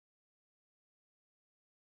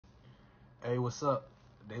Hey, what's up?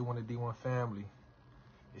 D1 to D1 family.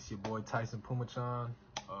 It's your boy Taisun Phommachanh.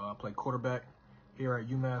 I play quarterback here at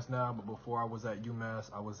UMASS now, but before I was at UMASS,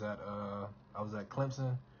 I was at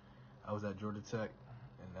Clemson, I was at Georgia Tech,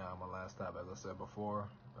 and now my last stop, as I said before,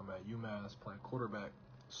 I'm at UMASS playing quarterback.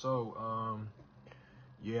 So,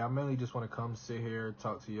 yeah, I mainly just want to come sit here,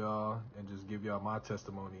 talk to y'all, and just give y'all my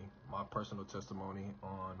testimony, my personal testimony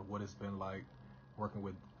on what it's been like working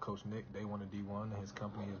with Coach Nick, D1 to D1, and his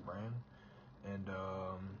company, his brand. And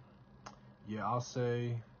yeah, I'll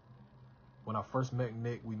say when I first met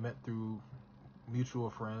Nick, we met through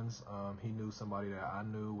mutual friends. He knew somebody that I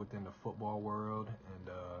knew within the football world,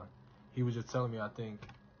 and he was just telling me, I think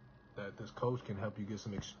that this coach can help you get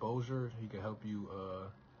some exposure. He can help you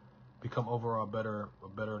become overall a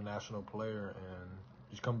better national player and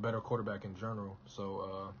become a better quarterback in general.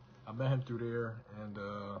 So I met him through there, and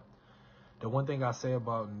the one thing I say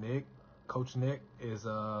about Nick, Coach Nick, is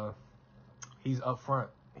he's upfront.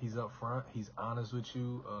 He's upfront. He's honest with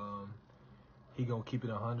you. He gonna keep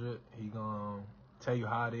it 100. He gonna tell you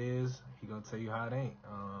how it is. He gonna tell you how it ain't.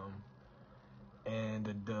 And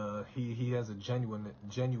he has a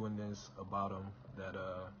genuineness about him that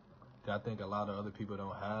I think a lot of other people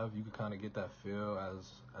don't have. You can kind of get that feel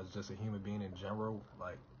as just a human being in general,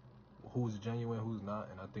 like who's genuine, who's not.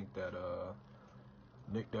 And I think that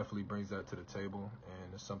Nick definitely brings that to the table,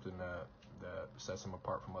 and it's something that sets him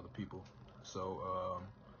apart from other people. So,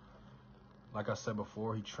 like I said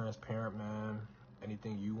before, he's transparent, man.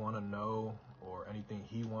 Anything you want to know or anything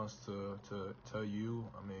he wants to tell you,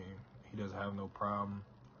 I mean, he doesn't have no problem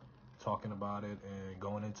talking about it and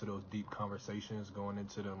going into those deep conversations, going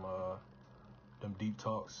into them deep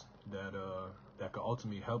talks that could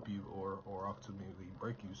ultimately help you or ultimately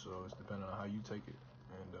break you. So it's depending on how you take it.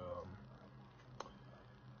 And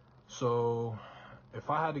so if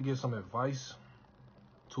I had to give some advice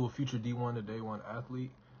to a future D1 to D1 athlete,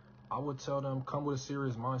 I would tell them, come with a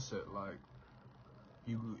serious mindset. Like,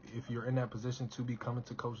 if you're in that position to be coming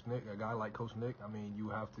to Coach Nick, a guy like Coach Nick, I mean, you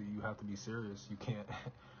have to be serious. You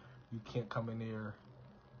can't come in there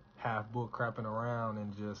half bull crapping around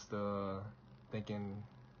and just thinking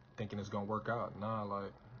it's gonna work out. Nah,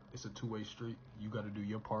 like, it's a two-way street. You got to do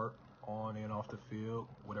your part on and off the field,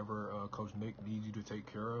 whatever Coach Nick needs you to take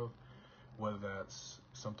care of, whether that's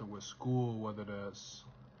something with school, whether that's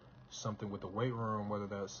something with the weight room, whether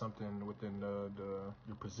that's something within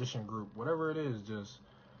your position group, whatever it is, just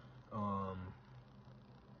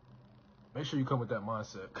make sure you come with that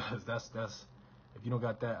mindset, because that's if you don't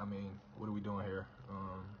got that, I mean, what are we doing here?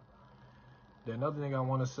 The another thing I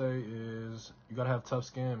want to say is you gotta have tough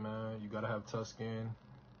skin, man. You gotta have tough skin,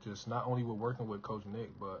 just not only with working with Coach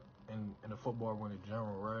Nick, but in the football world in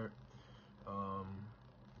general, right?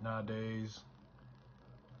 Nowadays,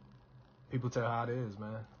 people tell how it is,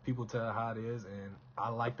 man. People tell how it is, and I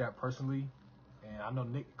like that personally. And I know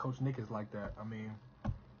Coach Nick is like that. I mean,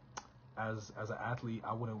 as an athlete,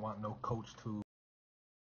 I wouldn't want no coach to